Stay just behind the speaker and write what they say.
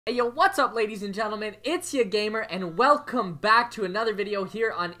Hey yo, what's up ladies and gentlemen, it's your gamer and welcome back to another video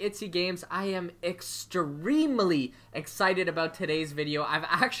here on ItsYeGames. I am extremely excited about today's video. I've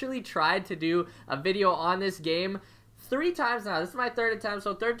actually tried to do a video on this game 3 times now. This is my 3rd attempt,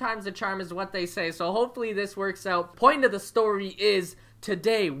 so 3rd time's the charm is what they say. So hopefully this works out. Point of the story is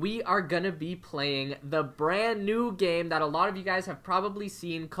today we are gonna be playing the brand new game that a lot of you guys have probably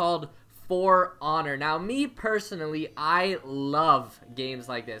seen called For Honor. Now, me personally, I love games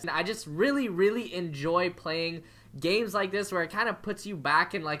like this. I just really enjoy playing games like this where it kind of puts you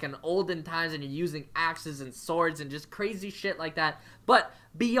back in like an olden times and you're using axes and swords and just crazy shit like that. But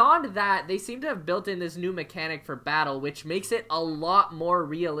beyond that, they seem to have built in this new mechanic for battle, which makes it a lot more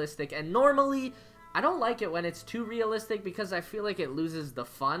realistic. And normally, I don't like it when it's too realistic because I feel like it loses the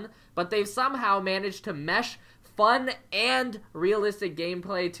fun. But they've somehow managed to mesh fun and realistic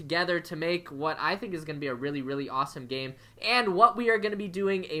gameplay together to make what I think is going to be a really awesome game, and what we are going to be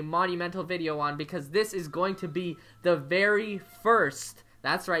doing a monumental video on, because this is going to be the very first,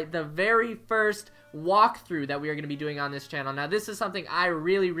 that's right, the very first walkthrough that we are going to be doing on this channel. Now, this is something I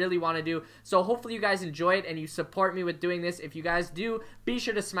really want to do, so hopefully you guys enjoy it and you support me with doing this. If you guys do, be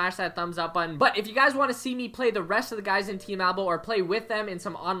sure to smash that thumbs up button. But if you guys want to see me play the rest of the guys in Team Albo or play with them in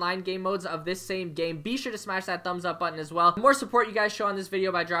some online game modes of this same game, be sure to smash that thumbs up button as well. The more support you guys show on this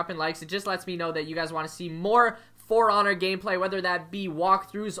video by dropping likes, it just lets me know that you guys want to see more For Honor gameplay, whether that be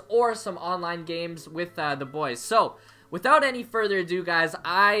walkthroughs or some online games with the boys. So without any further ado, guys,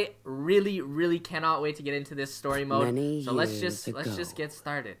 I really cannot wait to get into this story mode. So let's just get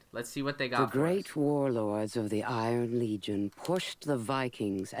started. Let's see what they got. The great warlords of the Iron Legion pushed the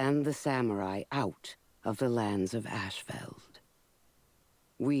Vikings and the samurai out of the lands of Ashfeld.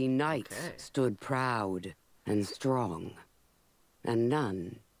 We knights stood proud and strong, and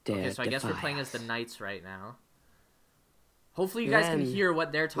none dared Okay, so I guess we're playing as the us. knights right now. Hopefully you guys can hear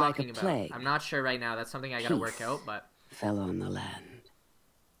what they're talking about. I'm not sure right now. That's something I gotta work out, but fell on the land.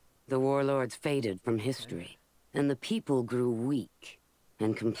 The warlords faded from history, and the people grew weak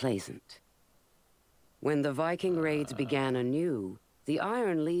and complacent. When the Viking raids began anew, the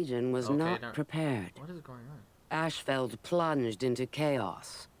Iron Legion was not prepared. What is going on? Ashfeld plunged into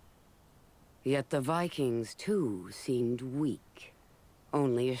chaos. Yet the Vikings, too, seemed weak.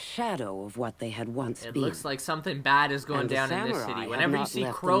 Only a shadow of what they had once been. It looks like something bad is going down in this city. Whenever you see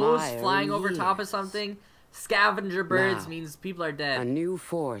crows flying over top of something, scavenger birds means people are dead. A new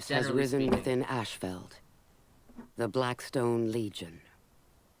force has risen within Ashfeld. The Blackstone Legion.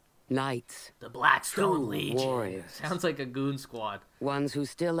 Knights. The Blackstone Legion. Warriors. Sounds like a goon squad. Ones who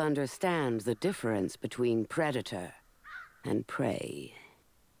still understand the difference between predator and prey.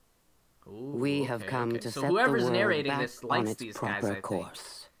 Ooh, we have come to set the whoever's world narrating back this on likes its these proper guys, I think.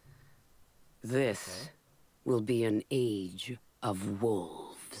 course. This will be an age of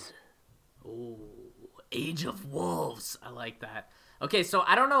wolves. Ooh, Age of Wolves. I like that. Okay, so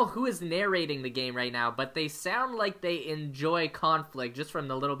I don't know who is narrating the game right now, but they sound like they enjoy conflict just from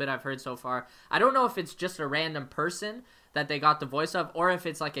the little bit I've heard so far. I don't know if it's just a random person that they got the voice of, or if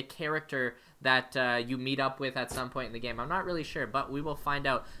it's like a character that you meet up with at some point in the game. I'm not really sure, but we will find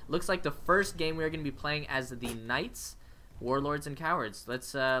out. Looks like the first game we're going to be playing as the Knights, Warlords, and Cowards.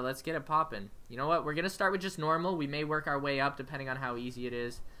 Let's get it popping. You know what? We're going to start with just normal. We may work our way up depending on how easy it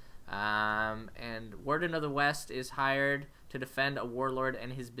is. And Warden of the West is hired to defend a warlord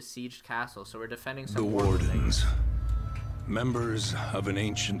and his besieged castle. So we're defending some Wardens, members of an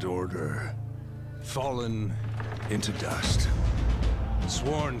ancient order, fallen into dust,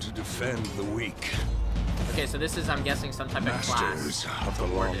 sworn to defend the weak. Okay, so this is, I'm guessing, some type of class. Masters of the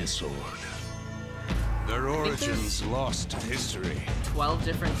long sword. Their origins lost to history. 12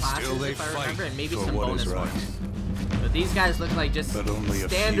 different classes, Still they if I fight remember, and maybe for some what bonus is right. ones. But these guys look like just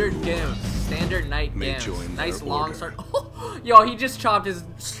standard games, standard knight games. Nice long sword. Yo, he just chopped his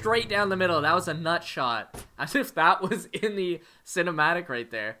straight down the middle. That was a nut shot. As if that was in the cinematic right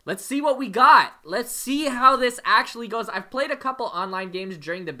there. Let's see what we got. Let's see how this actually goes. I've played a couple online games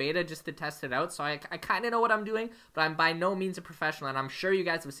during the beta just to test it out, so I kind of know what I'm doing, but I'm by no means a professional, and I'm sure you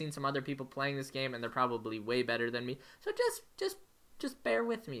guys have seen some other people playing this game, and they're probably way better than me. So just bear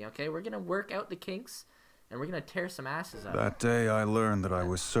with me, okay? We're gonna work out the kinks, and we're gonna tear some asses up. That day I learned that I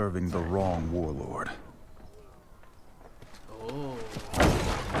was serving the wrong warlord. Oh.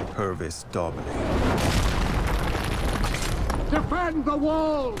 Purvis Daubeny. Defend the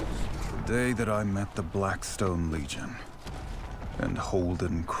walls! The day that I met the Blackstone Legion and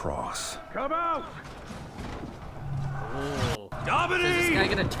Holden Cross. Come out! Oh. Daubeny! So is this guy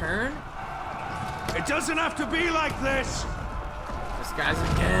gonna turn? It doesn't have to be like this! This guy's a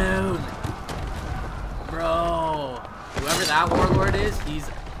goon. Bro. Whoever that warlord is, he's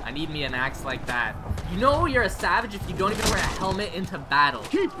I need me an axe like that. You know you're a savage if you don't even wear a helmet into battle.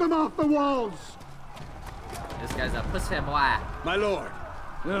 Keep them off the walls! This guy's a pussy boy. My lord.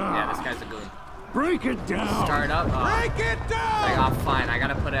 Yeah, this guy's a goon. Break it down! Start up. Oh. Break it down! Like, oh, fine. I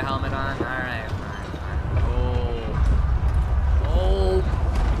gotta put a helmet on. Alright, fine. Oh.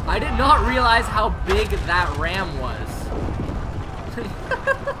 I did not realize how big that ram was.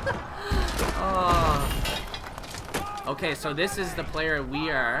 Oh. Okay, so this is the player we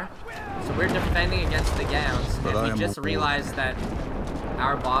are. So we're defending against the Gowns, and we just realized that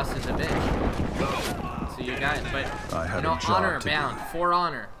our boss is a bitch. So you guys, but you know, honor bound, for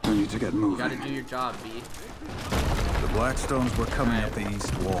honor. I need to get moving. You gotta do your job, B. The Blackstones were coming up the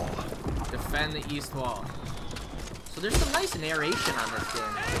east wall. Defend the east wall. So there's some nice narration on this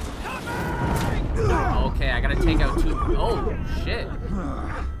game. Okay, I gotta take out 2. Oh shit!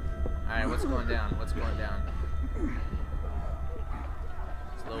 All right, what's going down? What's going down?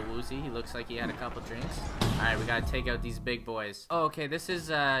 It's a little woozy. He looks like he had a couple drinks. All right, we gotta take out these big boys. Oh, okay, this is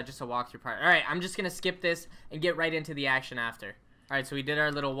just a walkthrough part. All right, I'm just gonna skip this and get right into the action after. All right, so we did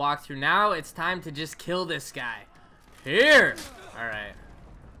our little walkthrough. Now it's time to just kill this guy. Here. All right.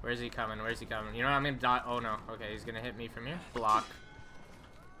 Where's he coming? Where's he coming? You know what? I'm gonna dot. Oh no. Okay, he's gonna hit me from here. Block.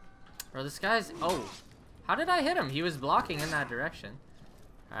 Bro, this guy's. Oh, how did I hit him? He was blocking in that direction.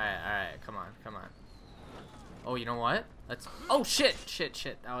 All right. Come on, come on. Oh, you know what? Let's. Oh shit, shit.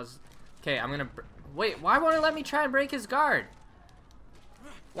 That was. Okay, I'm gonna. Wait, why won't it let me try and break his guard?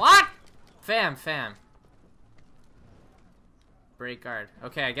 What? Fam. Break guard.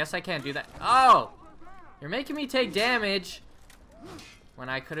 Okay, I guess I can't do that. Oh, you're making me take damage when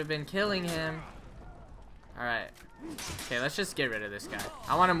I could have been killing him. Alright. Okay, let's just get rid of this guy.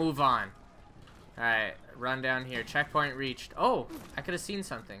 I want to move on. Alright, run down here. Checkpoint reached. Oh, I could have seen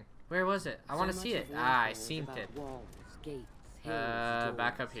something. Where was it? I want to see it. Ah, I seen it.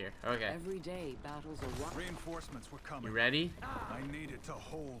 Back up here. Okay. Reinforcements were coming. You ready? I needed to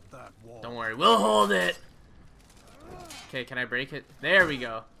hold that wall. Don't worry, we'll hold it. Okay, can I break it? There we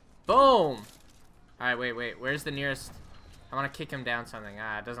go. Boom. Alright, wait. Where's the nearest? I want to kick him down something.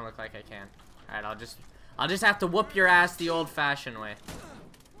 Ah, it doesn't look like I can. Alright, I'll just have to whoop your ass the old-fashioned way.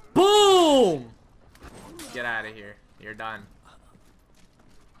 Boom! Get out of here. You're done.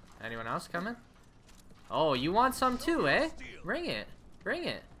 Anyone else coming? Oh, you want some too, eh? Bring it. Bring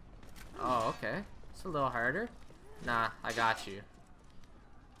it. Oh, okay. It's a little harder. Nah, I got you.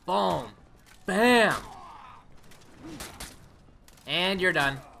 Boom. Bam! And you're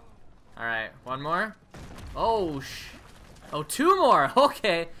done. Alright, one more. Oh, oh, 2 more.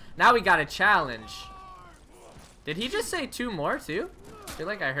 Okay, now we got a challenge. Did he just say 2 more too? I feel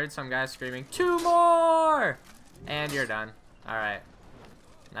like I heard some guy screaming 2 more. And you're done. All right.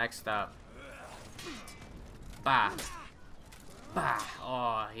 Next up. Bah. Bah.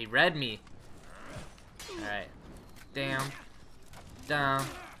 Oh, he read me. All right. Down. Down.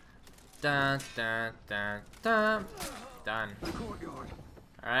 Dun dun dun dun. Done.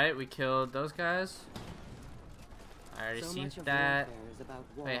 All right, we killed those guys. I already seen that.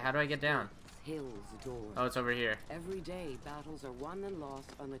 Wait, how do I get down? Oh, it's over here. Every day, battles are won and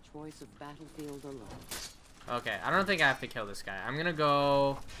lost on the choice of battlefield alone. Okay, I don't think I have to kill this guy. I'm gonna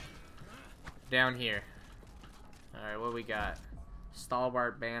go down here. Alright, what we got?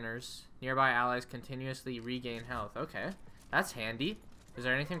 Stalwart banners. Nearby allies continuously regain health. Okay, that's handy. Is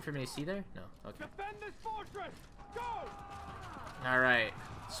there anything for me to see there? No. Okay. Defend this fortress! Go! Alright,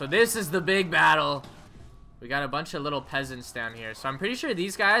 so this is the big battle. We got a bunch of little peasants down here. So I'm pretty sure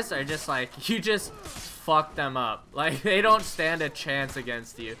these guys are just like, you just fuck them up. Like, they don't stand a chance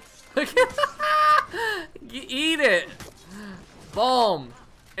against you. Eat it. Boom.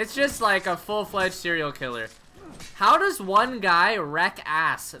 It's just like a full-fledged serial killer. How does one guy wreck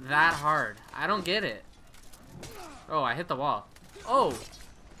ass that hard? I don't get it. Oh, I hit the wall. Oh.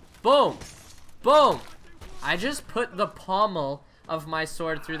 Boom. Boom. I just put the pommel of my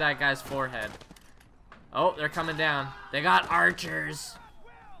sword through that guy's forehead. Oh, they're coming down. They got archers.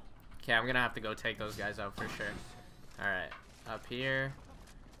 Okay, I'm gonna have to go take those guys out for sure. Alright, up here.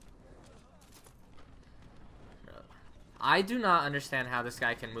 I do not understand how this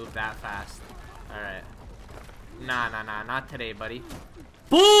guy can move that fast. Alright. Nah, not today, buddy.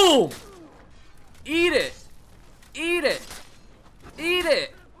 Boom! Eat it! Eat it! Eat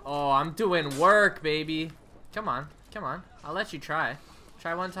it! Oh, I'm doing work, baby. Come on, come on. I'll let you try.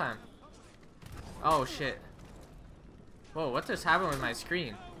 Try one time. Oh, shit. Whoa, what just happened with my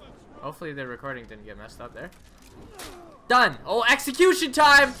screen? Hopefully the recording didn't get messed up there. Done! Oh, execution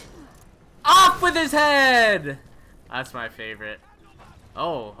time! Off with his head! That's my favorite.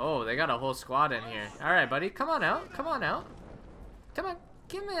 Oh, they got a whole squad in here. Alright, buddy, come on out. Come on out. Come on.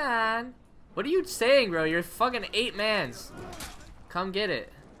 Come on. What are you saying, bro? You're fucking 8 mans. Come get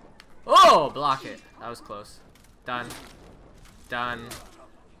it. Oh, block it. That was close. Done. Done.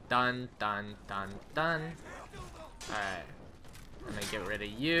 Done, done, done, done. Alright. I'm gonna get rid of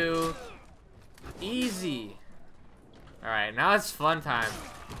you. Easy. Alright, now it's fun time.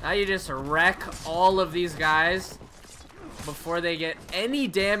 Now you just wreck all of these guys before they get any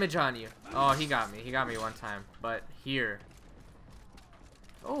damage on you. Oh, he got me. He got me one time. But here.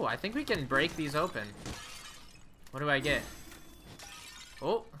 Oh, I think we can break these open. What do I get?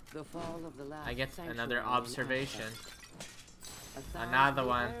 Oh, I get another observation. Another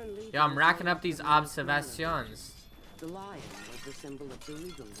one. Yo, I'm racking up these observations. The lion was the symbol of the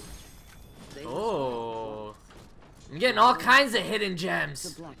legal legion. Oh, I'm getting all kinds of hidden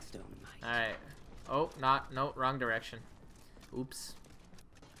gems. Alright. Oh, no, wrong direction. Oops.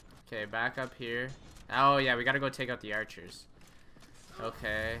 Okay, back up here. Oh, yeah, we gotta go take out the archers.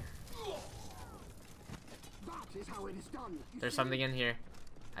 Okay. There's something in here.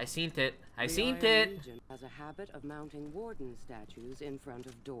 I seen it. I seen it. Has a habit of mounting warden statues in front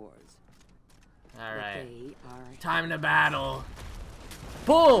of doors. All right. Time to battle.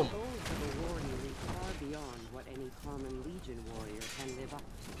 Boom. Far beyond what any common legion warrior can live up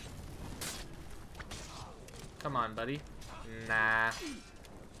to. Come on, buddy. Nah.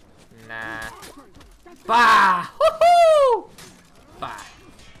 Nah. Bah! Woohoo! Bah.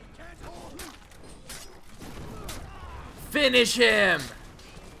 Finish him!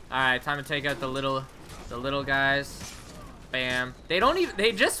 Alright, time to take out the little guys. Bam. They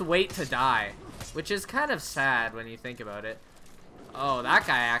just wait to die, which is kind of sad when you think about it. Oh, that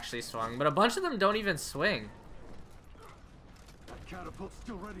guy actually swung, but a bunch of them don't even swing. That catapult's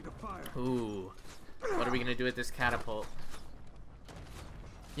still ready to fire. Ooh. What are we gonna do with this catapult?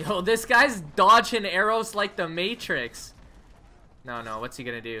 Yo, this guy's dodging arrows like the Matrix. No, what's he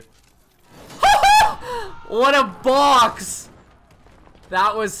gonna do? What a box!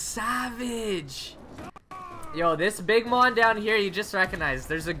 That was savage. Yo, this big mon down here, you just recognized.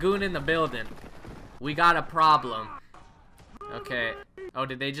 There's a goon in the building. We got a problem. Okay. Oh,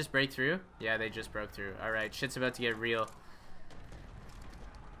 did they just break through? Yeah, they just broke through. Alright, shit's about to get real.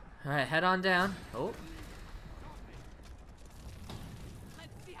 Alright, head on down. Oh.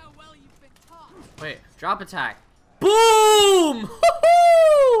 Wait, drop attack. Boom!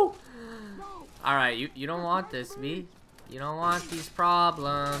 Alright, you don't want this, B. You don't want these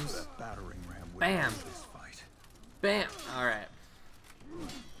problems. Bam. Bam. Alright.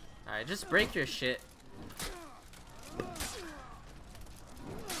 Alright, just break your shit.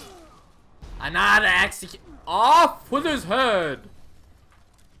 I know how to execute. Off with his head.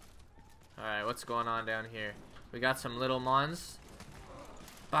 Alright, what's going on down here? We got some little mons.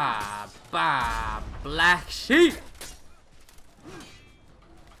 Bah, bah, black sheep.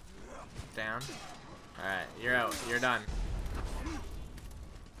 Down. Alright, you're out. You're done.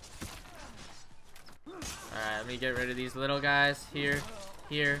 Alright, let me get rid of these little guys. Here.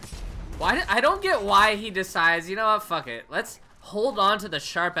 I don't get why he decides, you know what, fuck it. Let's hold on to the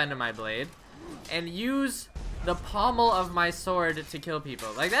sharp end of my blade and use the pommel of my sword to kill people.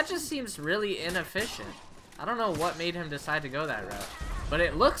 Like, that just seems really inefficient. I don't know what made him decide to go that route. But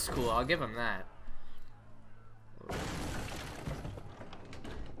it looks cool, I'll give him that.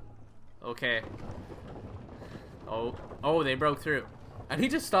 Okay. Oh, they broke through. I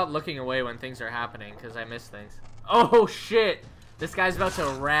need to stop looking away when things are happening, because I miss things. Oh, shit! This guy's about to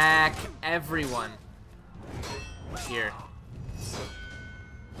rack everyone. Here.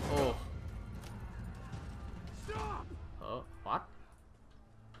 Oh. Stop! Oh, what?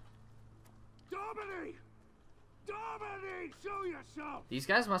 Dominate! Dominate! Show yourself! These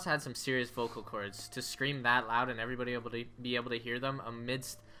guys must have had some serious vocal cords to scream that loud and everybody be able to hear them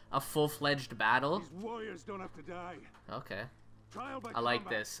amidst a full-fledged battle. These warriors don't have to die. Okay. Trial by I like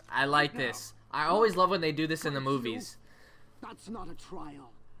combat. this. I like this. I always love when they do this in the movies. That's not a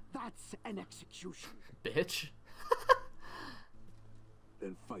trial. That's an execution. Bitch.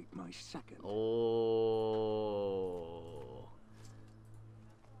 Then fight my second. Oh.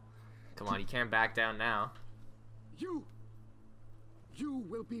 Come on, you can't back down now. You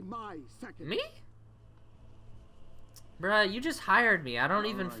will be my second. Me? Bruh, you just hired me. I don't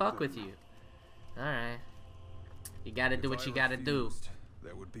even fuck with you. Alright. You gotta do what you gotta do.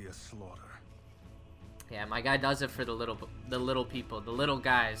 There would be a slaughter. Yeah, my guy does it for the little people, the little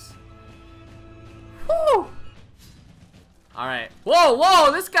guys. Woo! Alright.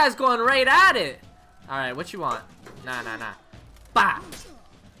 Whoa, this guy's going right at it. Alright, what you want? Nah. Bah!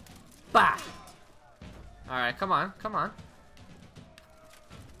 Bah! Alright, come on.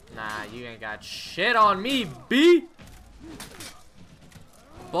 Nah, you ain't got shit on me, B!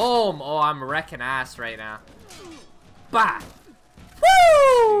 Boom! Oh, I'm wrecking ass right now. Bah!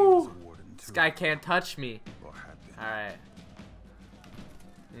 Woo! This guy can't touch me. Alright.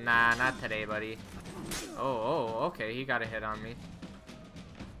 Nah, not today, buddy. Oh, okay. He got a hit on me.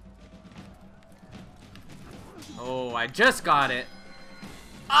 Oh, I just got it.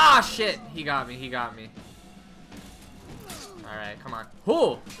 Ah, shit. He got me. He got me. Alright, come on.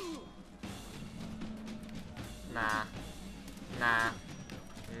 Oh! Nah. Nah.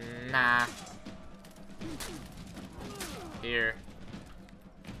 Nah. Here.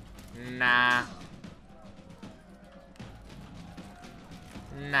 Nah.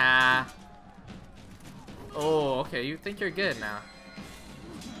 Nah. Oh, okay. You think you're good now.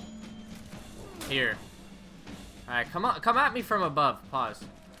 Here. Alright, come on. Come at me from above. Pause.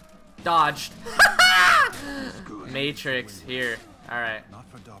 Dodged. Matrix. Here. Alright.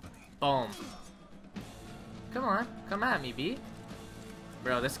 Boom. Come on. Come at me, B.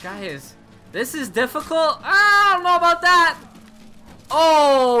 Bro, this guy is... This is difficult. I don't know about that.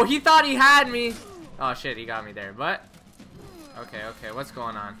 Oh, he thought he had me. Oh, shit. He got me there. But... Okay, okay. What's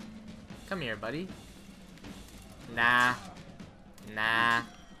going on? Come here, buddy. Nah. Nah.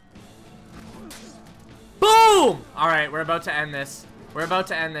 Boom! Alright, we're about to end this. We're about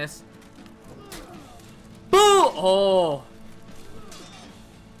to end this. Boom! Oh.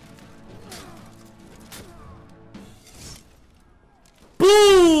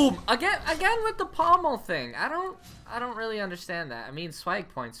 Boom! Again with the pommel thing. I don't really understand that. I mean, swag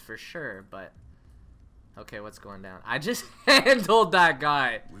points for sure, but okay, what's going down? I just handled that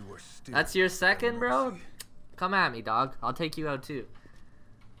guy. That's your second, bro? Come at me, dog. I'll take you out too.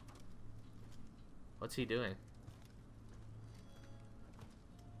 What's he doing?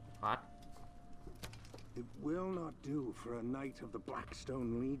 What? It will not do for a knight of the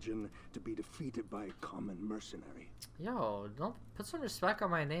Blackstone Legion to be defeated by a common mercenary. Yo, don't put some respect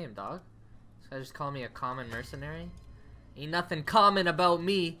on my name, dog. This guy just called me a common mercenary. Ain't nothing common about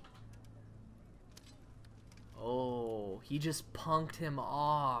me. Oh, he just punked him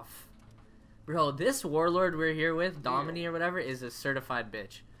off. Bro, this warlord we're here with, Domini or whatever, is a certified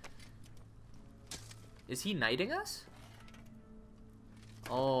bitch. Is he knighting us?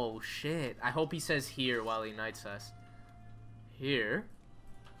 Oh, shit. I hope he says here while he knights us. Here.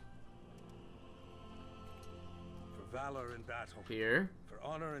 For valor in battle. Here. For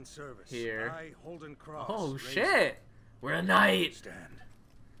honor and service. Here. I, Holden Cross, Oh, shit. We're a knight. Stand.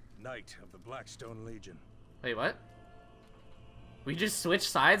 Knight of the Blackstone Legion. Wait, what? We just switched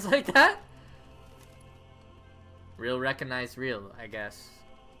sides like that? Real recognize real, I guess.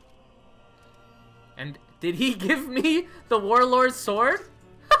 And did he give me the Warlord's sword?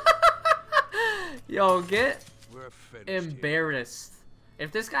 Yo, get embarrassed.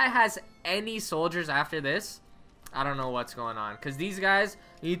 If this guy has any soldiers after this, I don't know what's going on. Because these guys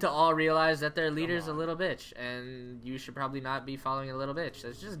need to all realize that their leader's a little bitch. And you should probably not be following a little bitch.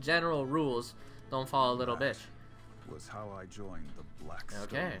 That's just general rules. Don't follow a little bitch. Was how I joined the Blackstone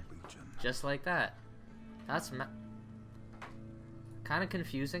Legion. Just like that. That's kind of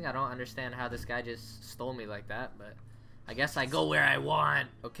confusing. I don't understand how this guy just stole me like that, but I guess I go where I want.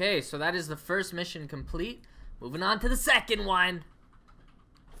 Okay, so that is the first mission complete. Moving on to the second one.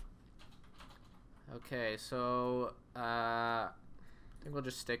 Okay, so I think we'll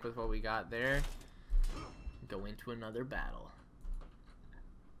just stick with what we got there. Go into another battle.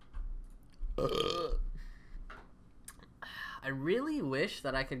 I really wish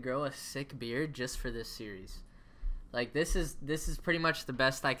that I could grow a sick beard just for this series. Like, this is pretty much the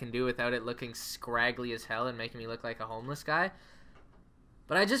best I can do without it looking scraggly as hell and making me look like a homeless guy.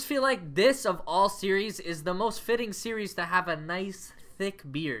 But I just feel like this, of all series, is the most fitting series to have a nice, thick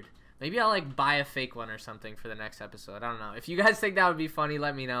beard. Maybe I'll, like, buy a fake one or something for the next episode. I don't know. If you guys think that would be funny,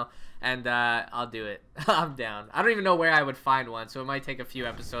 let me know, and I'll do it. I'm down. I don't even know where I would find one, so it might take a few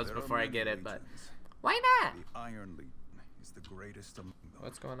episodes before I get it, but why not? The Iron Legion is the greatest among them.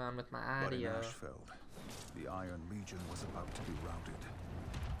 What's going on with my But in audio? Ashfeld, the Iron Legion was about to be routed.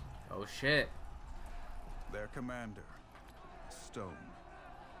 Oh, shit. Their commander, Stone,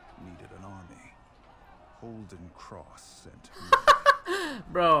 needed an army. Holden Cross sent me.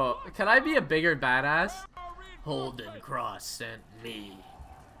 Bro, can I be a bigger badass? Holden Cross sent me.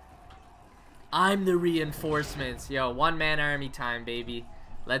 I'm the reinforcements. Yo, one-man army time, baby.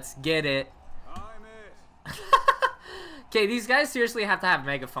 Let's get it. I'm it. Okay, these guys seriously have to have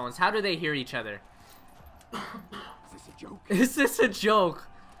megaphones. How do they hear each other? Is this a joke? Is this a joke?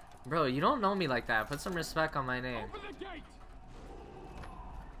 Bro, you don't know me like that. Put some respect on my name. Open the gate!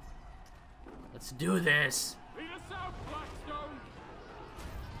 Let's do this. Lead us out, Blackstone!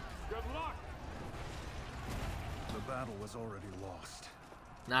 Good luck! The battle was already lost.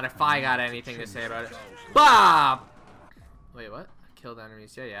 Not if I got anything to say about it. Bob! Wait, what? Killed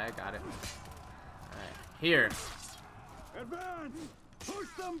enemies. Yeah, I got it. Alright, here. Advance! Push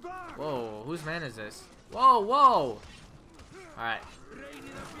them back! Whoa, whose man is this? Whoa! Alright.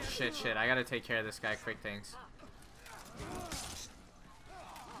 Shit. I gotta take care of this guy. Quick things.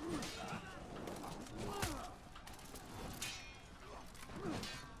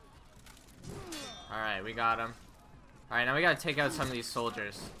 Alright, we got him. Alright, now we gotta take out some of these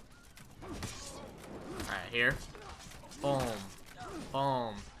soldiers. Alright, here.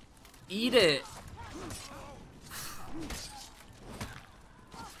 Boom. Eat it!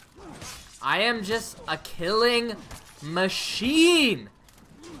 I am just a killing machine!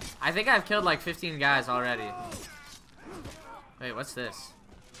 I think I've killed like 15 guys already. Wait, what's this?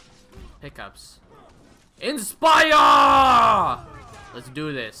 Pickups. Inspire! Let's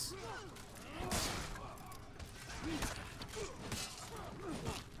do this.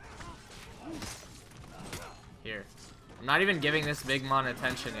 Here. I'm not even giving this big mon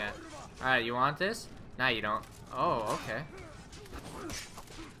attention yet. Alright, you want this? Nah, you don't. Oh, okay.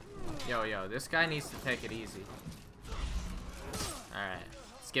 Yo, this guy needs to take it easy. Alright,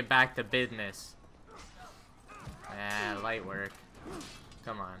 let's get back to business. Light work.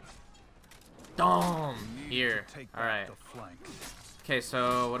 Come on. Dom! Here. Alright. Okay,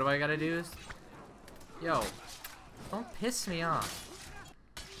 so what do I gotta do? Yo, don't piss me off.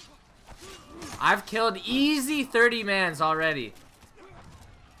 I've killed easy 30 mans already.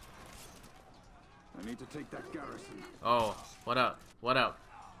 I need to take that garrison. Oh, what up?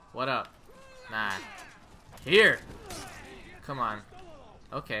 Nah. Here. Come on.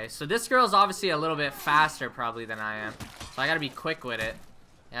 Okay, so this girl's obviously a little bit faster probably than I am. So I gotta be quick with it.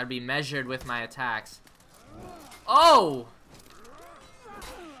 I gotta be measured with my attacks. Oh!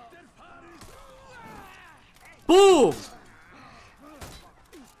 Boom!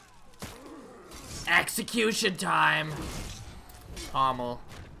 Execution time! Pommel.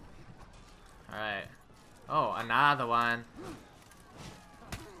 Alright. Oh, another one.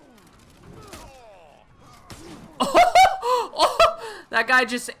 Oh, that guy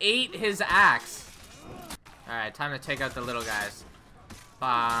just ate his axe. Alright, time to take out the little guys.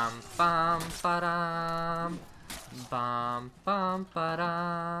 Bum, bum, ba-dum. Bum, bum,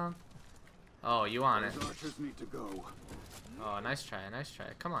 ba-dum. Oh, you on it. Archers need to go. Oh, nice try.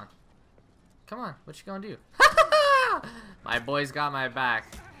 Come on, what you gonna do? My boys got my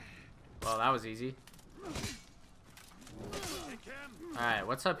back. Well, that was easy. Alright,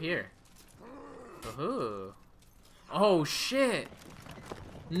 what's up here? Woohoo. Oh, shit.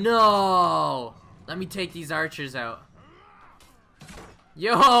 No. Let me take these archers out.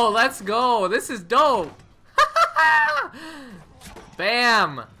 Yo, let's go. This is dope.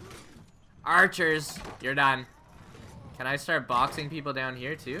 Bam. Archers, you're done. Can I start boxing people down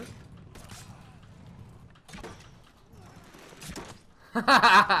here too?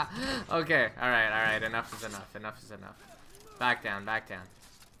 Okay, alright, enough is enough. Back down. I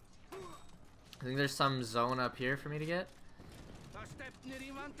think there's some zone up here for me to get.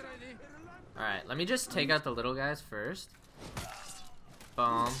 Alright, let me just take out the little guys first.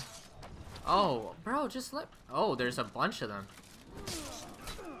 Boom. Oh, bro, just let... Oh, there's a bunch of them.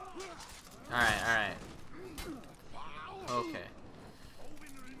 Alright. Okay.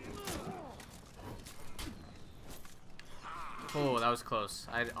 Oh, that was close.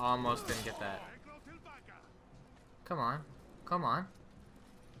 I almost didn't get that. Come on.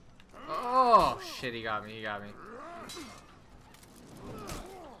 Oh, shit, he got me.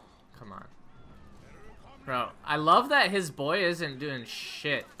 Come on. Bro, I love that his boy isn't doing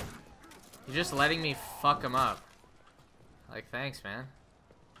shit. He's just letting me fuck him up. Like, thanks, man.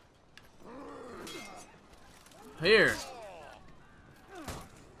 Here.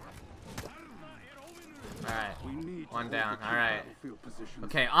 Alright, one down. Alright.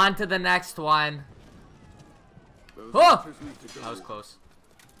 Okay, on to the next one. Oh! That was close.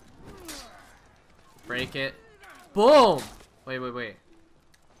 Break it. Boom! Wait.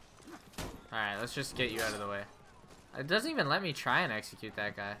 Alright, let's just get you out of the way. It doesn't even let me try and execute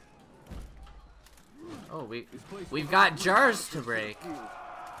that guy. Oh, we've got jars to break.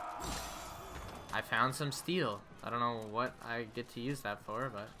 I found some steel. I don't know what I get to use that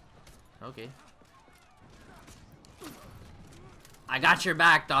for, but okay. I got your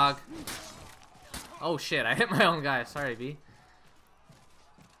back, dog. Oh shit, I hit my own guy. Sorry, B.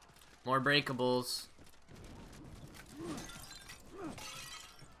 More breakables.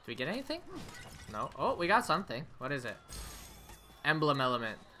 Did we get anything? No. Oh, we got something. What is it? Emblem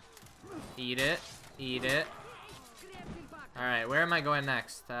element. Eat it. Alright, where am I going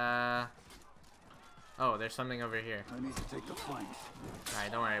next? Oh, there's something over here. I need to take the flanks.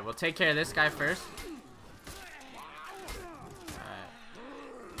 Alright, don't worry. We'll take care of this guy first. Alright.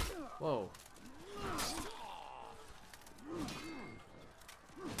 Whoa.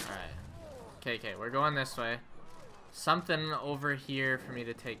 Alright. Okay, we're going this way. Something over here for me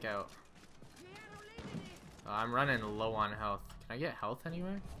to take out. Oh, I'm running low on health. Can I get health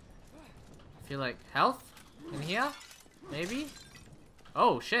anywhere? I feel like health in here? Maybe?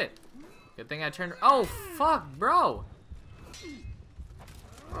 Oh, shit. Good thing I turned. Oh, fuck, bro.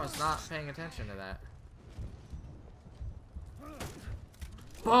 I was not paying attention to that.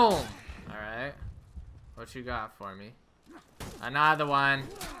 Boom. Alright. What you got for me? Another one.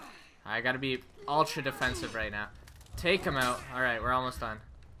 I gotta be ultra defensive right now. Take him out. Alright, we're almost done.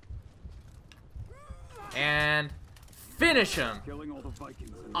 And finish him.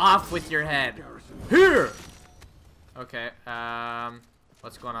 Off with your head. Here. Okay.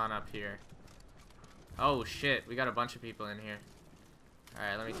 What's going on up here? Oh shit, we got a bunch of people in here.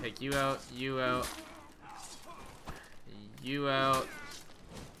 Alright, let me take you out, you out, you out,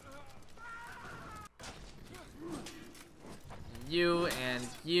 you and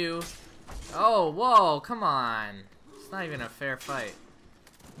you. Oh, whoa, come on. It's not even a fair fight.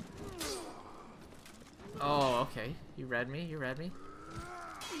 Oh, okay. You read me, you read me.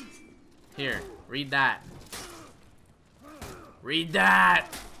 Here, read that. Read that!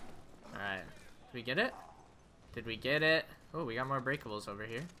 Alright. Did we get it? Did we get it? Oh, we got more breakables over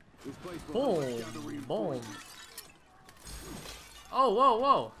here. Boom! Boom! Oh, whoa,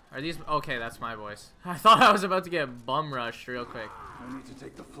 whoa! Are these... Okay, that's my voice. I thought I was about to get bum rushed real quick. I need to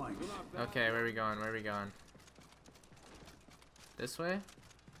take the flanks. Okay, where are we going? Where are we going? This way?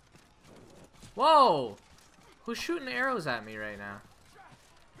 Whoa! Who's shooting arrows at me right now?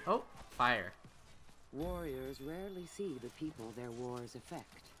 Oh, fire. Warriors rarely see the people their wars affect.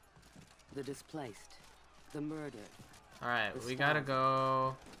 The displaced, the murdered. Alright, we gotta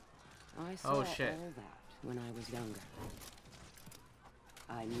go. I saw Oh shit. all that when I was younger.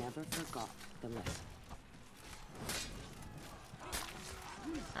 I never forgot the lesson.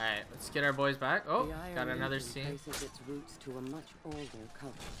 Alright, let's get our boys back. Oh, The Iron got another Legion scene. traces its roots to a much older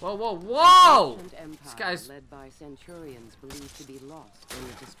culture. Whoa, whoa, whoa! An empire This guy's... led by centurions believed to be lost in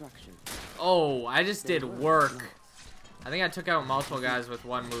the destruction. Oh, I just They did were work. lost. I think I took out multiple guys with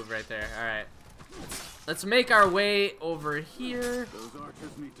one move right there. Alright. Let's make our way over here. Those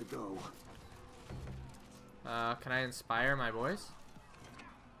archers need to go. Can I inspire my boys?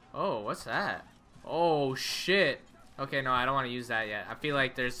 Oh, what's that? Oh, shit. Okay, no, I don't want to use that yet. I feel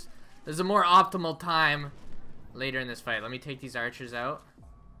like there's a more optimal time later in this fight. Let me take these archers out.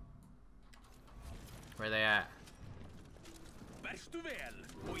 Where are they at?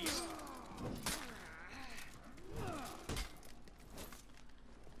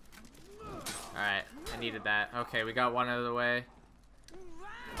 Alright, I needed that. Okay, we got one out of the way.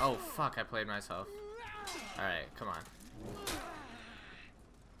 Oh, fuck, I played myself. Alright, come on.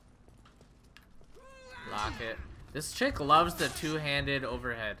 Lock it. This chick loves the two-handed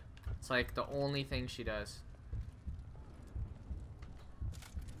overhead. It's like the only thing she does.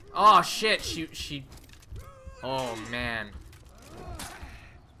 Oh, shit, she... Oh, man.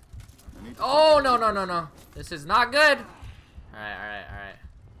 Oh, no, no, no, no. This is not good. Alright, alright, alright.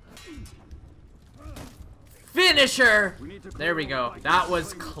 Finisher! There we go. That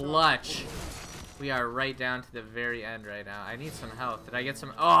was clutch. We are right down to the very end right now. I need some health. Did I get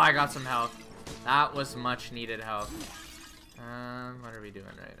some? Oh, I got some health. That was much needed health. What are we doing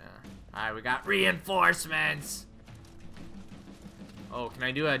right now? Alright, we got reinforcements. Oh, can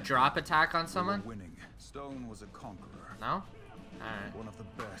I do a drop attack on someone? Winning. Stone was a conqueror. No? Alright. One of the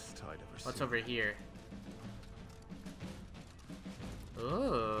best I'd ever seen. What's over here?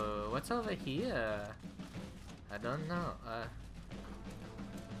 Ooh, what's over here? I don't know.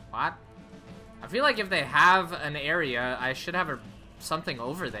 What? I feel like if they have an area, I should have something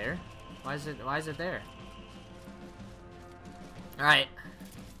over there. Why is it there? Alright.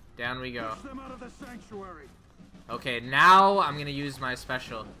 Down we go. Push them out of the sanctuary. Okay, now I'm gonna use my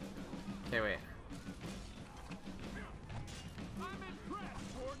special. Okay, wait.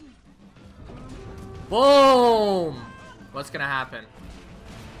 Boom! What's gonna happen?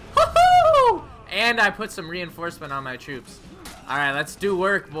 Woohoo! And I put some reinforcement on my troops. Alright, let's do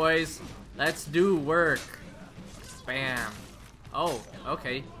work, boys. Let's do work. Bam. Oh,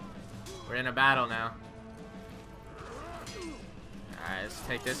 okay. We're in a battle now. Alright, let's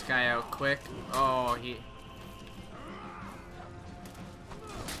take this guy out quick. Oh, he...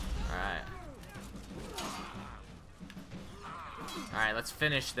 Alright. Alright, let's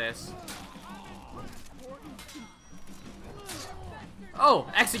finish this. Oh,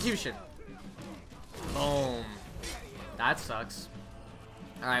 execution. Boom. That sucks.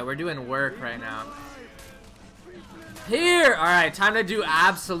 Alright, we're doing work right now. Here! Alright, time to do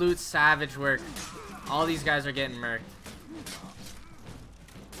absolute savage work. All these guys are getting murked.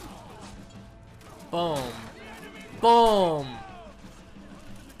 Boom. Boom.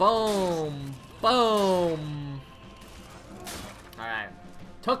 Boom. Boom. Alright.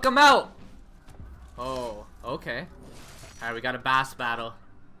 Took him out! Oh, okay. Alright, we got a boss battle.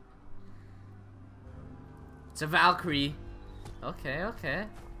 It's a Valkyrie. Okay, okay.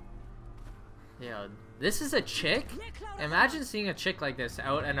 Yo, this is a chick? Imagine seeing a chick like this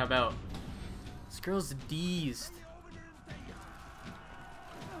out and about. This girl's deezed.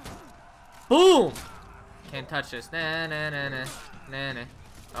 Boom! Can't touch this. Nah, nah, nah, nah. Nah, nah.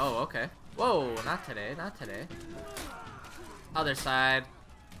 Oh, okay. Whoa, not today, not today. Other side.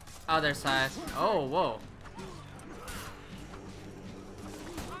 Other side. Oh, whoa.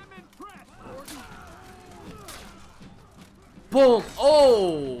 Boom!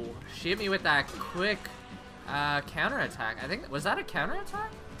 Oh! She hit me with that quick counterattack. I think, was that a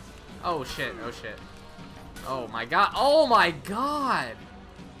counterattack? Oh shit, oh shit. Oh my god. Oh my god!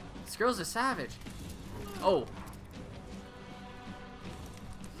 This girl's a savage. Oh.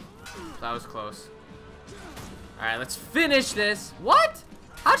 That was close. Alright, let's finish this. What?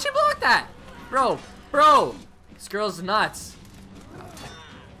 How'd she block that? Bro, bro! This girl's nuts.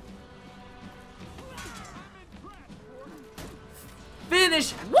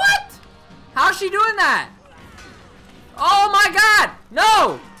 Finish. What? How's she doing that? Oh my god!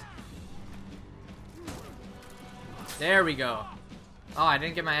 No! There we go. Oh, I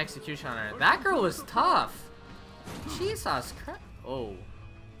didn't get my execution on her. That girl was tough. Jesus Christ. Oh.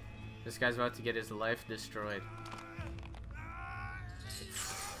 This guy's about to get his life destroyed.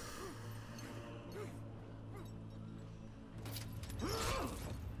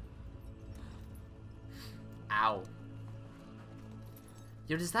 Ow.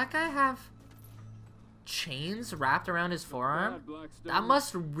 Yo, does that guy have chains wrapped around his forearm? That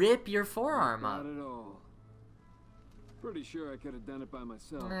must rip your forearm up. Not at all. Pretty sure I could have done it by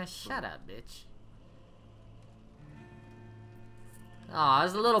myself. Nah, shut up, bitch. Aw,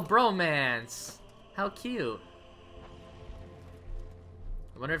 it's a little bromance. How cute.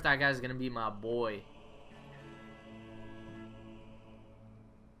 I wonder if that guy's gonna be my boy.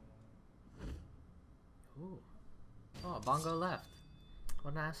 Ooh. Oh, Bongo left.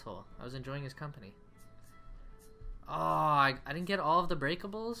 What an asshole. I was enjoying his company. Oh, I didn't get all of the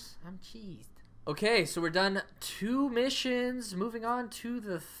breakables? I'm cheesed. Okay, so we're done 2 missions. Moving on to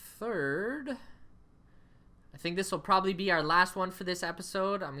the 3rd. I think this will probably be our last one for this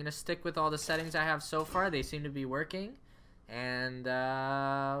episode. I'm going to stick with all the settings I have so far. They seem to be working. And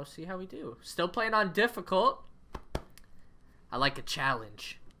we'll see how we do. Still playing on difficult. I like a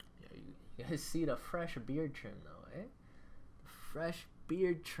challenge. You guys see the fresh beard trim though, eh? Fresh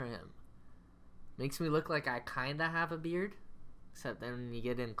beard trim. Makes me look like I kind of have a beard. Except then when you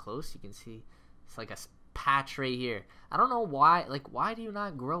get in close, you can see it's like a patch right here. I don't know why. Like, why do you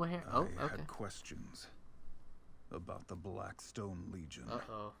not grow hair? Oh, I okay. had questions about the Blackstone Legion.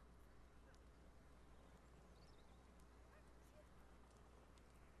 Uh-oh.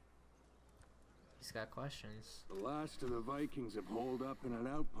 He's got questions. The last of the Vikings have holed up in an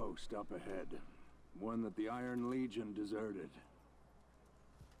outpost up ahead. One that the Iron Legion deserted.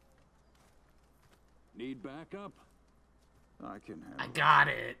 Need backup? I can handle I got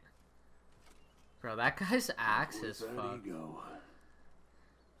it. Bro, that guy's axe is Ready, fucked. go.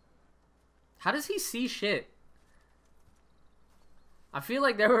 How does he see shit? I feel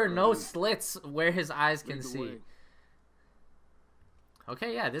like there were no slits where his eyes can see.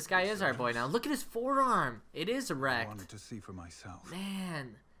 Okay, yeah, this guy is our boy now. Look at his forearm. It is I wrecked. wanted to see for myself.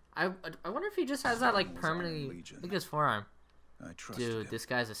 Man. I wonder if he just has that, like, permanently... Look at his forearm. I trusted Dude, him. this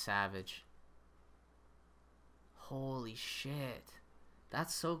guy's a savage. Holy shit.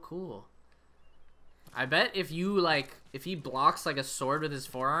 That's so cool. I bet if you, like, if he blocks, like, a sword with his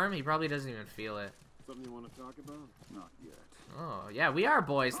forearm, he probably doesn't even feel it. Something you want to talk about? Not yet. Oh, yeah, we are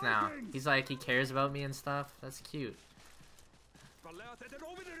boys now. He's like, he cares about me and stuff. That's cute.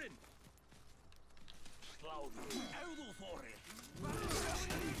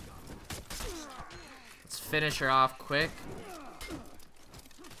 Let's finish her off quick.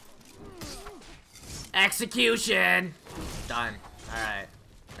 Execution! Done. Alright.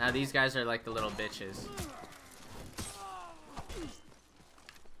 Now these guys are like the little bitches.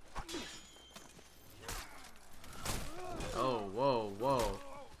 Oh, whoa, whoa.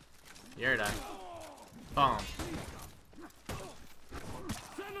 You're done. Boom.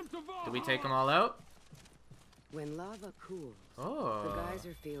 Did we take them all out? When lava cools, Oh. the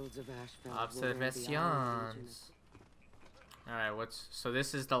geyser fields of Ashfeld Observations. Alright, so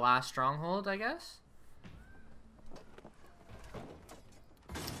this is the last stronghold, I guess?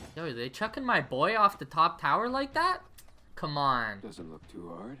 Yo, are they chucking my boy off the top tower like that? Come on. Doesn't look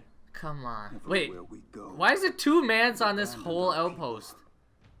too hard. Come on. Everywhere Wait, we go, why is it 2 mans on this whole outpost?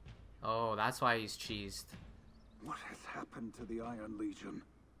 Oh, that's why he's cheesed. What has happened to the Iron Legion?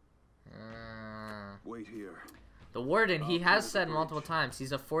 Wait here. The Warden, he has said multiple times,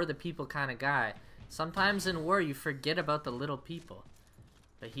 he's a for the people kind of guy. Sometimes in war, you forget about the little people.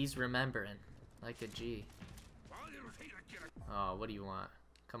 But he's remembering. Like a G. Oh, what do you want?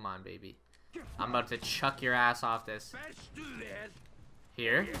 Come on, baby. I'm about to chuck your ass off this.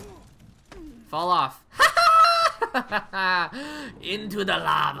 Here. Fall off. Into the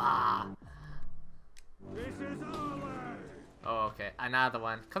lava. Oh, okay. Another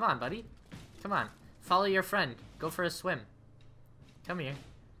one. Come on, buddy. Come on. Follow your friend. Go for a swim. Come here.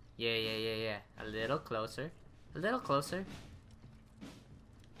 Yeah. A little closer. A little closer.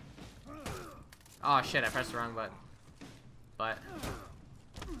 Oh, shit. I pressed the wrong button. But...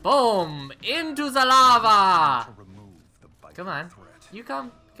 boom! Into the lava! Come on. You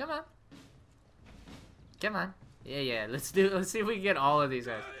come. Come on. Come on. Yeah. Let's see if we can get all of these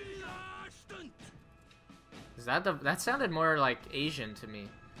guys. Is that that sounded more like Asian to me.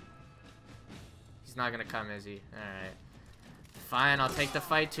 He's not gonna come, is he? Alright. Fine, I'll take the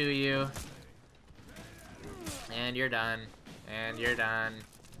fight to you. And you're done. And you're done.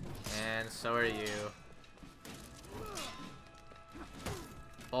 And so are you.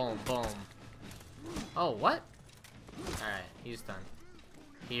 Boom. Oh, what? Alright, he's done.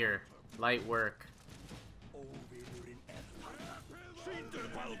 Here. Light work.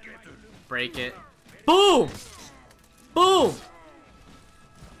 Break it. Boom! Boom!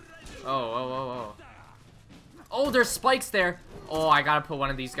 Oh. Oh, there's spikes there. Oh, I gotta put one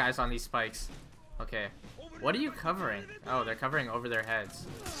of these guys on these spikes. Okay. What are you covering? Oh, they're covering over their heads.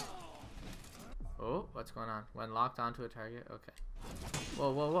 Oh, what's going on? When locked onto a target? Okay.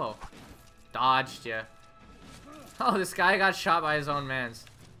 Whoa. Dodged ya. Oh, this guy got shot by his own mans.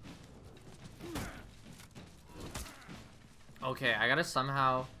 Okay, I gotta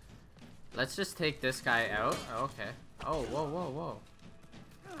somehow... Let's just take this guy out. Oh, okay. Oh, whoa.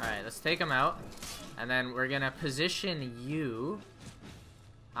 Alright, let's take him out. And then we're gonna position you.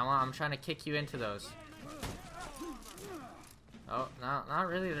 I'm trying to kick you into those. Oh, no, not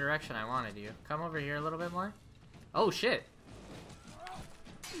really the direction I wanted you. Come over here a little bit more. Oh, shit.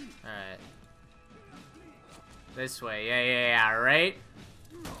 Alright. This way. Yeah, right?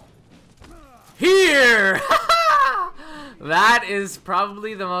 Here! That is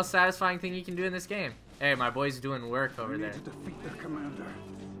probably the most satisfying thing you can do in this game. Hey, my boy's doing work over there. To defeat the commander.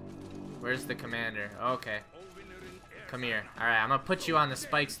 Where's the commander? Okay. Come here. Alright, I'm gonna put you on the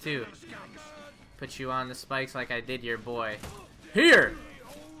spikes too. Put you on the spikes like I did your boy. Here!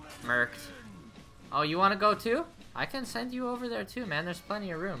 Merked. Oh, you wanna go too? I can send you over there too, man. There's plenty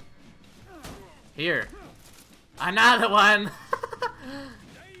of room. Here. Another one!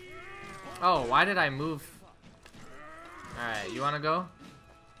 Oh, why did I move? Alright, you wanna go?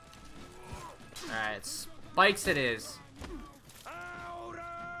 Alright, spikes it is.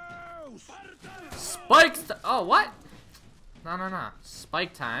 Spikes! Oh, what? No.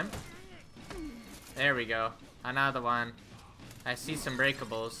 Spike time. There we go. Another one. I see some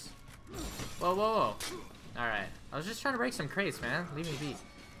breakables. Whoa. Alright. I was just trying to break some crates, man. Leave me be.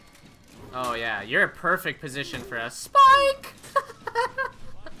 Oh, yeah. You're a perfect position for a spike!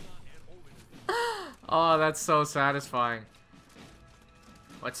 Oh, that's so satisfying.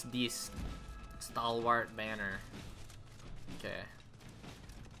 What's this? Stalwart banner. Okay.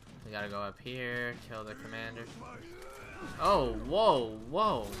 We gotta go up here, kill the commander. Oh, whoa!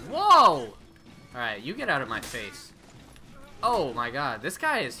 Alright, you get out of my face. Oh my god, this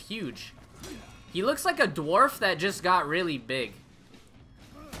guy is huge. He looks like a dwarf that just got really big.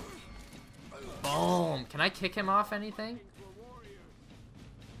 Boom! Can I kick him off anything?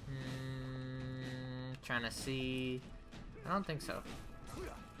 Trying to see. I don't think so.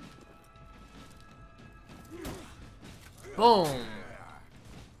 Boom!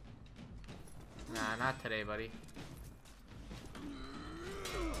 Nah, not today, buddy.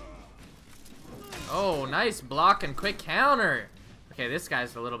 Oh, nice block and quick counter. Okay, this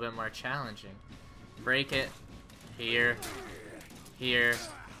guy's a little bit more challenging. Break it. Here.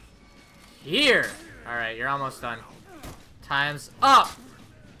 Alright, you're almost done. Time's up!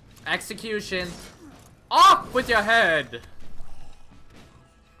 Execution. Off with your head!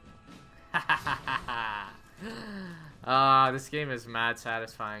 This game is mad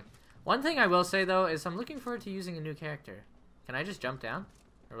satisfying. One thing I will say, though, is I'm looking forward to using a new character. Can I just jump down?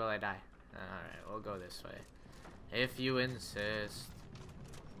 Or will I die? Alright, we'll go this way. If you insist.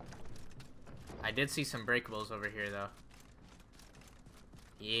 I did see some breakables over here, though.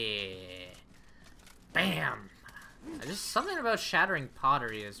 Yeah. Bam! Just something about shattering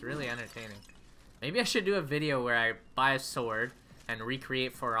pottery is really entertaining. Maybe I should do a video where I buy a sword and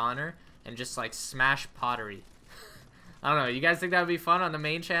recreate For Honor and just like smash pottery. I don't know. You guys think that would be fun on the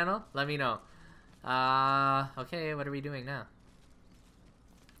main channel? Let me know. Okay, what are we doing now?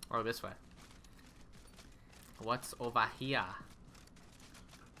 Oh, this way. What's over here?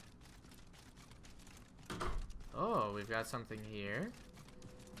 Oh, we've got something here.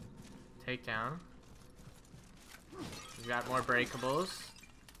 Takedown. We've got more breakables.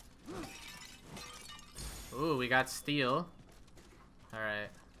 Ooh, we got steel. Alright.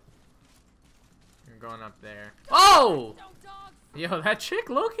 I'm going up there. Oh! Yo, that chick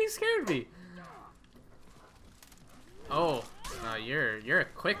low-key scared me. Oh, no, you're a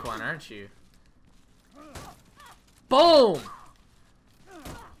quick one, aren't you? Boom!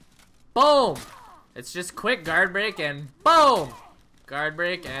 Boom! It's just quick guard break and boom! Guard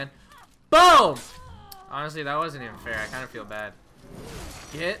break and boom! Honestly, that wasn't even fair. I kind of feel bad.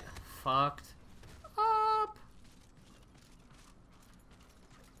 Get fucked up.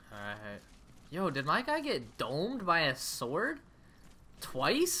 Alright. Yo, did my guy get domed by a sword?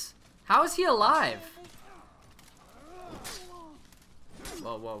 Twice? How is he alive?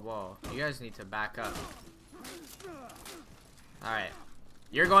 Whoa, whoa, whoa. You guys need to back up. Alright.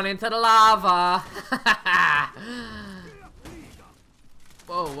 You're going into the lava.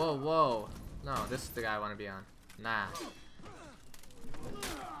 Whoa, whoa, whoa. No, this is the guy I want to be on. Nah.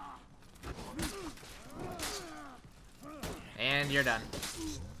 And you're done.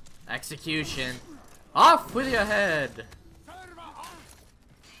 Execution. Off with your head.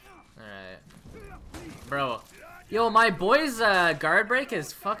 Alright. Bro. Yo, my boy's guard break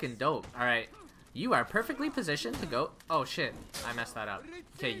is fucking dope. Alright. You are perfectly positioned to go. Oh, shit. I messed that up.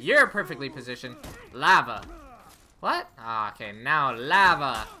 Okay, you're perfectly positioned. Lava. What? Ah, okay, now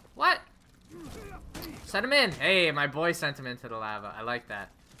lava. What? Send him in. Hey, my boy sent him into the lava. I like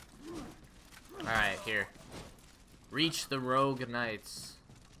that. Alright, here. Reach the rogue knights.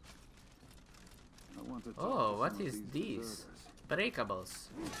 Oh, what is these? Breakables.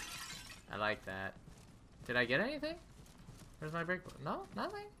 I like that. Did I get anything? Where's my breakable? No?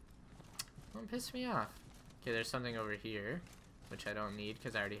 Nothing? Don't piss me off. Okay, there's something over here, which I don't need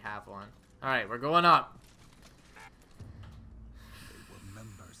because I already have one. Alright, we're going up. They were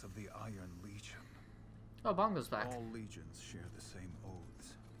members of the Iron Legion. Oh, Bongo's back. All legions share the same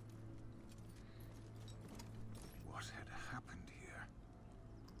oaths. What had happened here?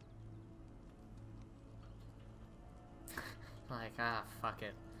 Like, ah, fuck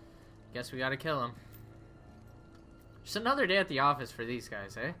it. Guess we gotta kill him. Just another day at the office for these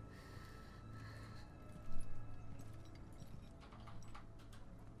guys, eh?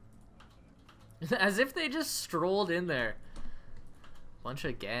 As if they just strolled in there. Bunch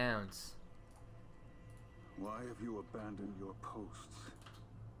of gowns. Why have you abandoned your posts?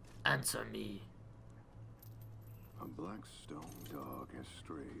 Answer me. A black stone dog has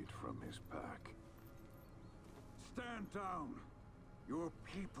strayed from his pack. Stand down. Your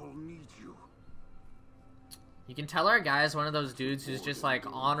people need you. You can tell our guy is one of those dudes who's just like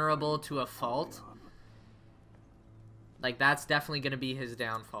honorable to a fault. Like that's definitely gonna be his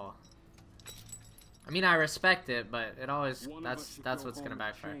downfall. I mean, I respect it, but it always that's what's gonna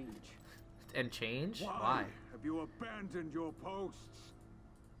backfire. And change? Why? Have you abandoned your posts?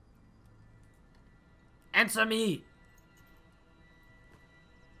 Answer me.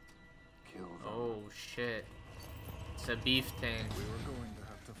 Kill them. Oh shit! It's a beef thing. We were going to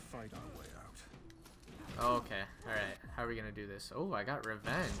have to fight our way out. Oh, okay, all right. How are we gonna do this? Oh, I got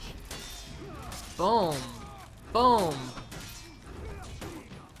revenge. Boom, boom.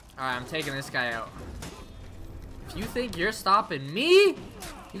 Alright, I'm taking this guy out. If you think you're stopping me,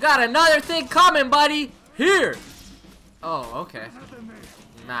 you got another thing coming, buddy. Here. Oh, okay.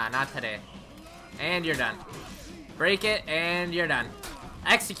 Nah, not today. And you're done. Break it, and you're done.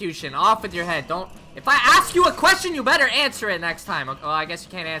 Execution. Off with your head. Don't. If I ask you a question, you better answer it next time. Well, I guess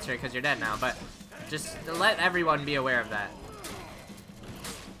you can't answer it because you're dead now, but just to let everyone be aware of that.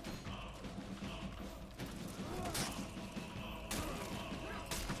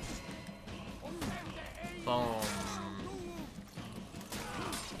 Boom.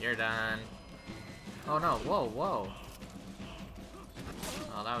 You're done. Oh no, whoa, whoa.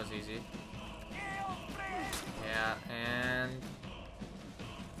 Oh, that was easy. Yeah, and...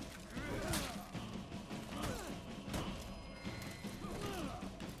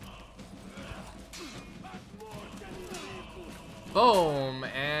 Boom,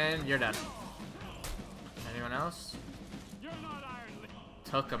 and you're done. Anyone else?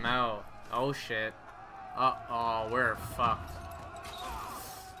 Took him out. Oh shit. Uh-oh, we're fucked.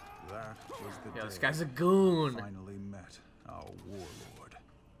 That was the Yo, this day guy's a goon. finally met our warlord.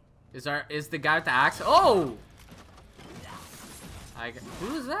 Is the guy with the axe? Oh!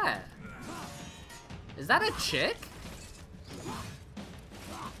 Who is that? Is that a chick?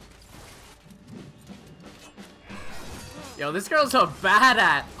 Yo, this girl's so bad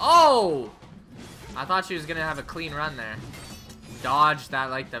at. Oh! I thought she was gonna have a clean run there. Dodge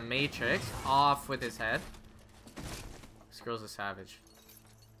that like the Matrix. Off with his head. This girl's a savage.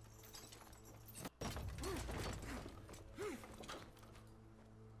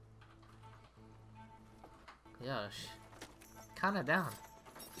 Yeah, kinda down.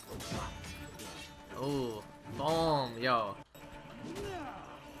 Oh, boom, yo.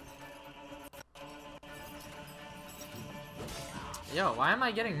 Yo, why am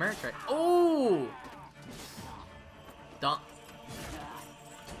I getting murked right? Oh! Don't.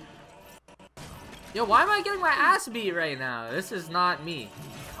 Yo, why am I getting my ass beat right now? This is not me.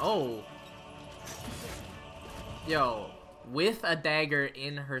 Oh. Yo, with a dagger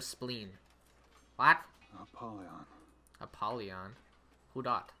in her spleen. What? Apollyon. Apollyon? Who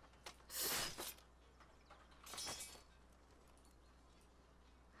dot?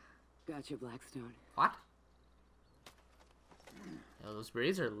 Gotcha, Blackstone. What? Yo, those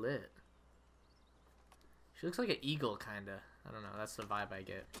braids are lit. She looks like an eagle, kinda. I don't know, that's the vibe I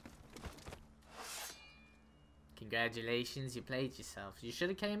get. Congratulations, you played yourself. You should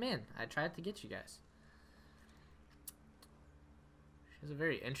have came in. I tried to get you guys. She has a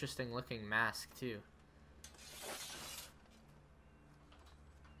very interesting looking mask, too.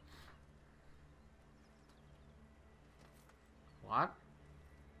 What?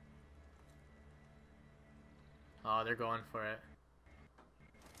 Oh, they're going for it.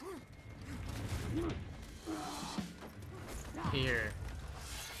 Here.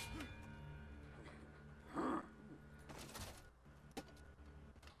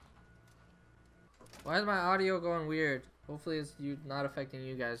 Why is my audio going weird? Hopefully it's not affecting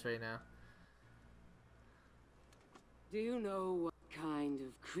you guys right now. Do you know what kind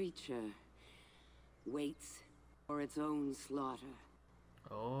of creature waits for its own slaughter?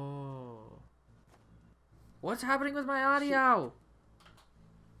 Oh. What's happening with my audio?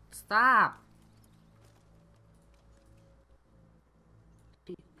 Stop.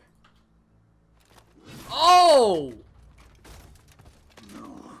 Oh!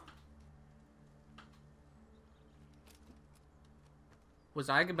 No. Was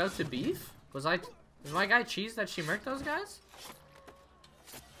I about to beef? Was my guy cheese that she murked those guys?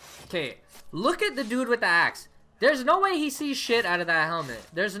 Okay, look at the dude with the axe. There's no way he sees shit out of that helmet.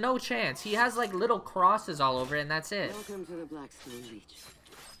 There's no chance. He has like little crosses all over it and that's it. Welcome to the Blackstone Reach.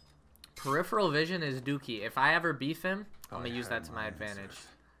 Peripheral vision is dookie. If I ever beef him, I'm gonna use that to my advantage. Answers,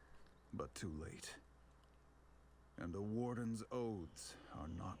 but too late. And the Warden's oaths are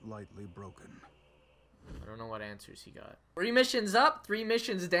not lightly broken. I don't know what answers he got. 3 missions up, 3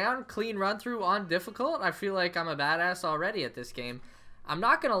 missions down, clean run through on difficult. I feel like I'm a badass already at this game. I'm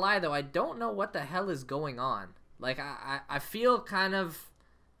not gonna lie though, I don't know what the hell is going on. Like I feel kind of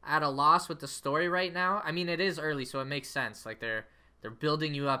at a loss with the story right now. I mean, it is early, so it makes sense. Like they're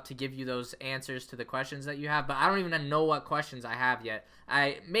building you up to give you those answers to the questions that you have, but I don't even know what questions I have yet.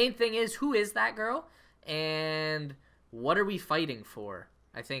 Main thing is, who is that girl? And what are we fighting for?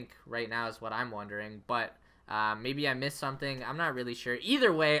 I think right now is what I'm wondering, but maybe I missed something. I'm not really sure.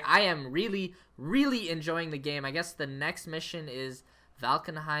 Either way, I am really, really enjoying the game. I guess the next mission is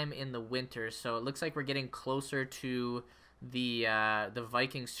Valkenheim in the winter, so it looks like we're getting closer to the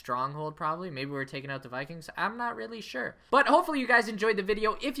Viking stronghold probably. Maybe we're taking out the Vikings. I'm not really sure. But hopefully you guys enjoyed the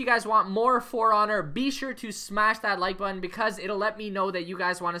video. If you guys want more For Honor, be sure to smash that like button because it'll let me know that you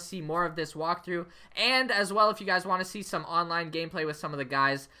guys want to see more of this walkthrough. And as well, if you guys want to see some online gameplay with some of the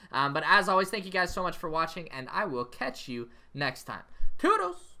guys. But as always, thank you guys so much for watching and I will catch you next time.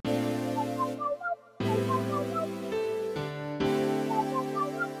 Toodles!